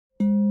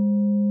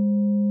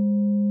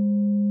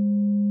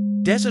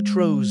Desert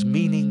rose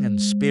meaning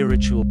and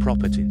spiritual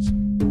properties.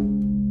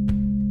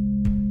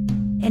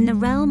 In the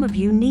realm of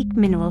unique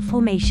mineral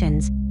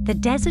formations, the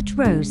desert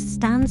rose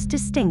stands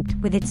distinct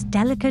with its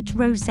delicate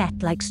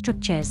rosette-like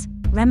structures,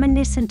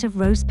 reminiscent of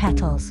rose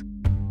petals.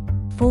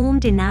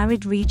 Formed in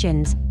arid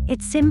regions,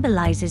 it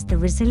symbolizes the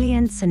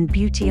resilience and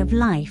beauty of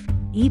life,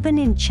 even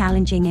in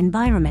challenging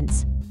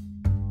environments.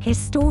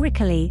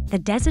 Historically, the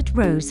desert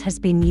rose has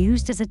been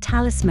used as a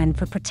talisman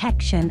for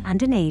protection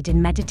and an aid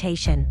in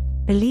meditation,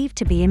 believed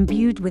to be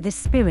imbued with a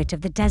spirit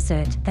of the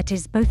desert that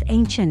is both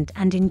ancient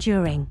and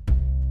enduring.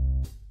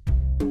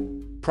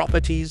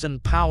 Properties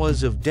and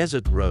powers of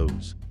desert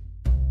rose.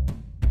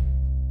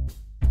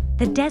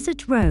 The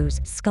desert rose,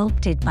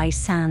 sculpted by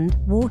sand,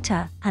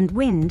 water, and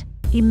wind,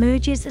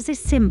 emerges as a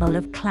symbol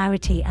of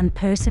clarity and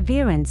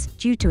perseverance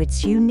due to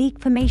its unique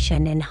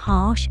formation in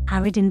harsh,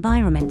 arid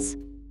environments.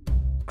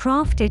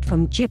 Crafted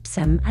from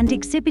gypsum and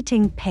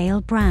exhibiting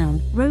pale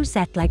brown,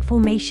 rosette-like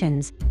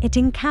formations, it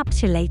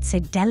encapsulates a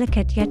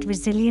delicate yet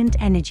resilient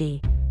energy,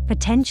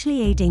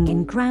 potentially aiding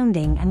in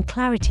grounding and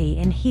clarity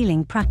in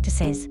healing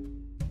practices.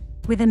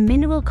 With a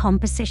mineral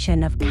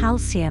composition of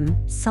calcium,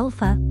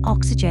 sulfur,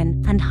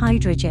 oxygen, and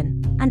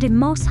hydrogen, and a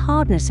moss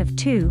hardness of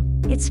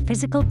 2, its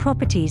physical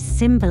properties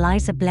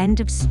symbolize a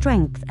blend of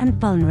strength and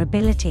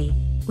vulnerability,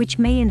 which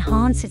may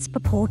enhance its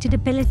purported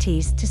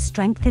abilities to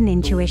strengthen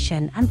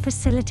intuition and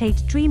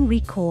facilitate dream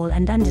recall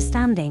and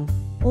understanding,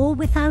 all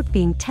without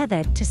being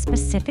tethered to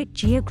specific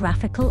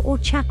geographical or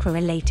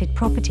chakra-related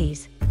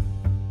properties.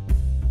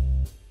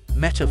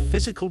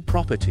 Metaphysical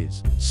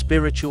properties,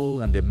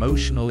 spiritual and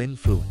emotional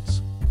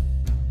influence.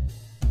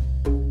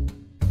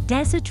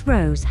 Desert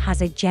rose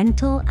has a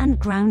gentle and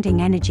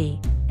grounding energy,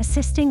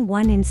 assisting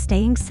one in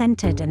staying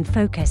centered and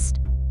focused.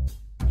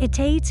 It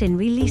aids in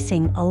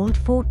releasing old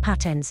thought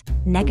patterns,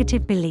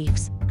 negative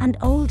beliefs, and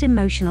old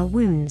emotional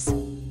wounds.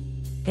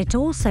 It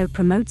also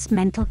promotes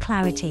mental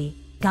clarity,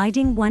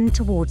 guiding one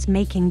towards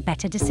making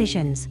better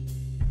decisions.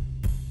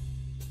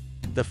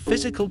 The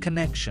physical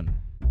connection.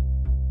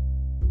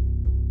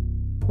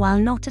 While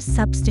not a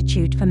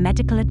substitute for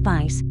medical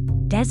advice,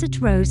 desert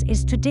rose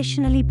is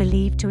traditionally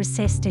believed to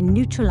assist in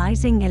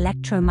neutralizing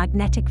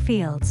electromagnetic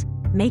fields,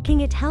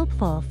 making it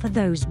helpful for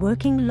those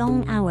working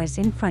long hours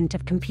in front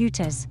of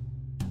computers.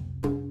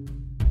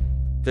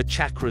 The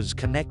chakras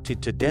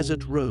connected to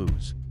desert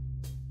rose.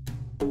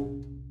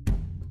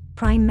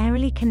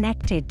 Primarily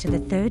connected to the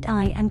third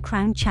eye and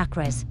crown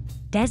chakras,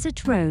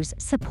 desert rose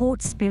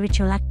supports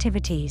spiritual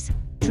activities,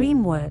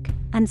 dream work,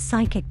 and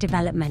psychic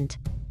development.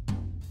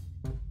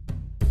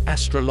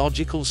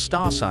 Astrological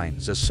star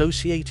signs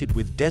associated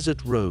with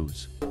desert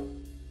rose.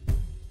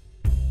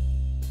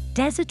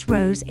 Desert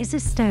rose is a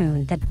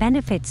stone that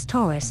benefits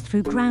Taurus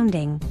through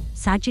grounding,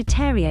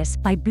 Sagittarius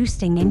by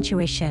boosting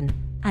intuition,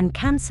 and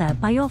Cancer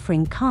by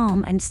offering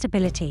calm and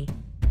stability.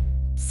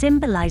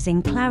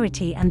 Symbolizing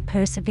clarity and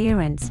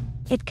perseverance,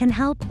 it can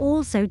help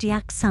all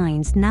zodiac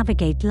signs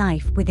navigate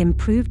life with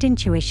improved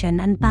intuition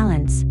and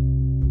balance.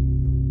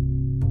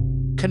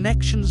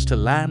 Connections to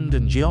land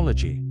and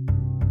geology.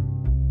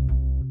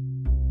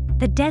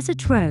 The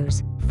desert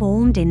rose,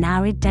 formed in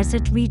arid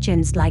desert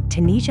regions like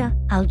Tunisia,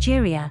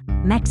 Algeria,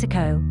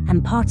 Mexico,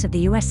 and parts of the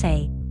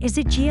USA, is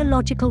a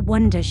geological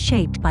wonder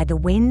shaped by the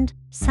wind,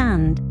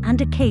 sand, and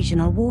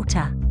occasional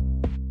water.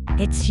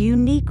 Its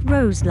unique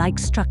rose-like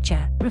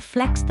structure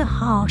reflects the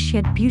harsh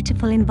yet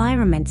beautiful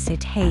environments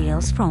it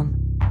hails from.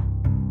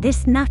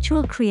 This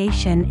natural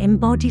creation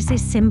embodies a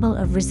symbol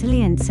of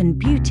resilience and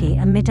beauty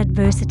amid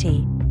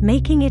adversity,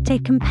 making it a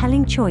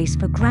compelling choice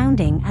for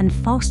grounding and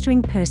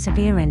fostering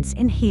perseverance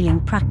in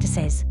healing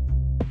practices.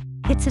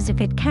 It's as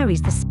if it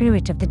carries the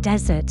spirit of the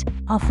desert,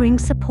 offering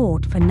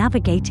support for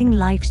navigating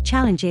life's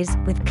challenges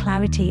with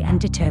clarity and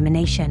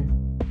determination.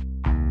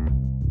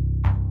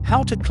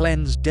 How to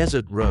cleanse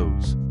desert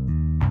rose.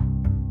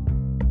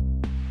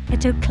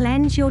 To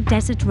cleanse your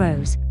desert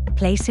rose,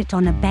 place it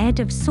on a bed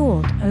of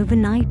salt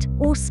overnight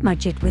or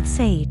smudge it with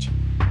sage.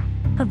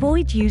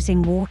 Avoid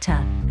using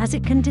water, as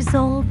it can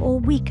dissolve or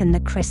weaken the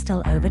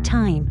crystal over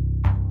time.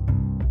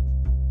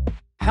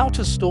 How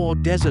to store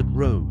desert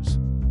rose.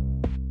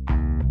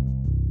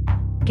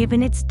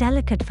 Given its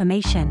delicate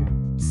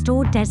formation,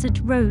 store desert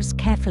rose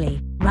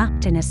carefully,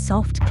 wrapped in a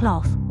soft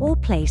cloth or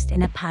placed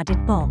in a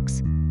padded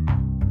box.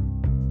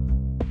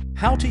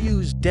 How to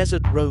use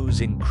desert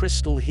rose in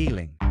crystal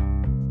healing.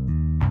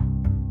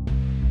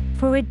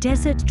 For a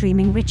desert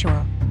dreaming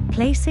ritual,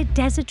 place a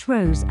desert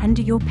rose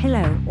under your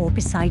pillow or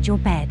beside your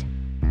bed.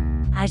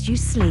 As you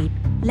sleep,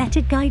 let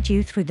it guide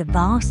you through the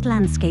vast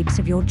landscapes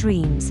of your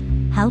dreams,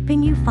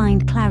 helping you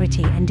find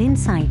clarity and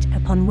insight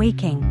upon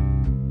waking.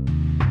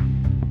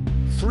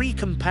 3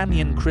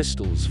 companion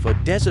crystals for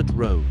desert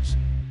rose.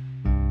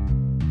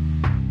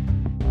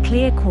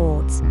 Clear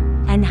quartz.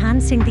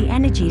 Enhancing the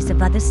energies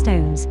of other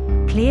stones,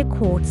 clear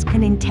quartz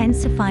can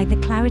intensify the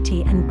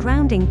clarity and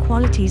grounding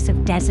qualities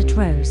of desert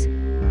rose.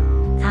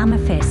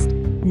 Amethyst.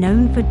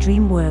 Known for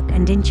dream work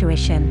and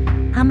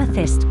intuition,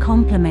 amethyst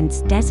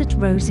complements desert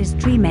rose's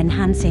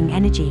dream-enhancing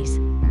energies.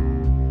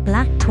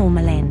 Black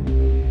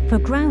tourmaline. For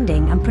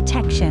grounding and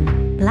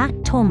protection, black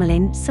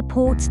tourmaline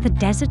supports the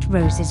desert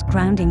rose's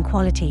grounding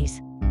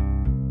qualities.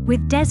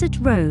 With desert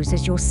rose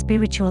as your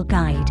spiritual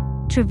guide,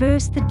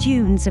 traverse the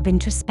dunes of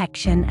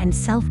introspection and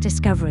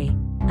self-discovery,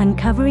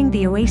 uncovering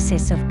the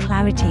oasis of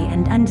clarity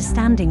and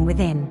understanding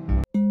within.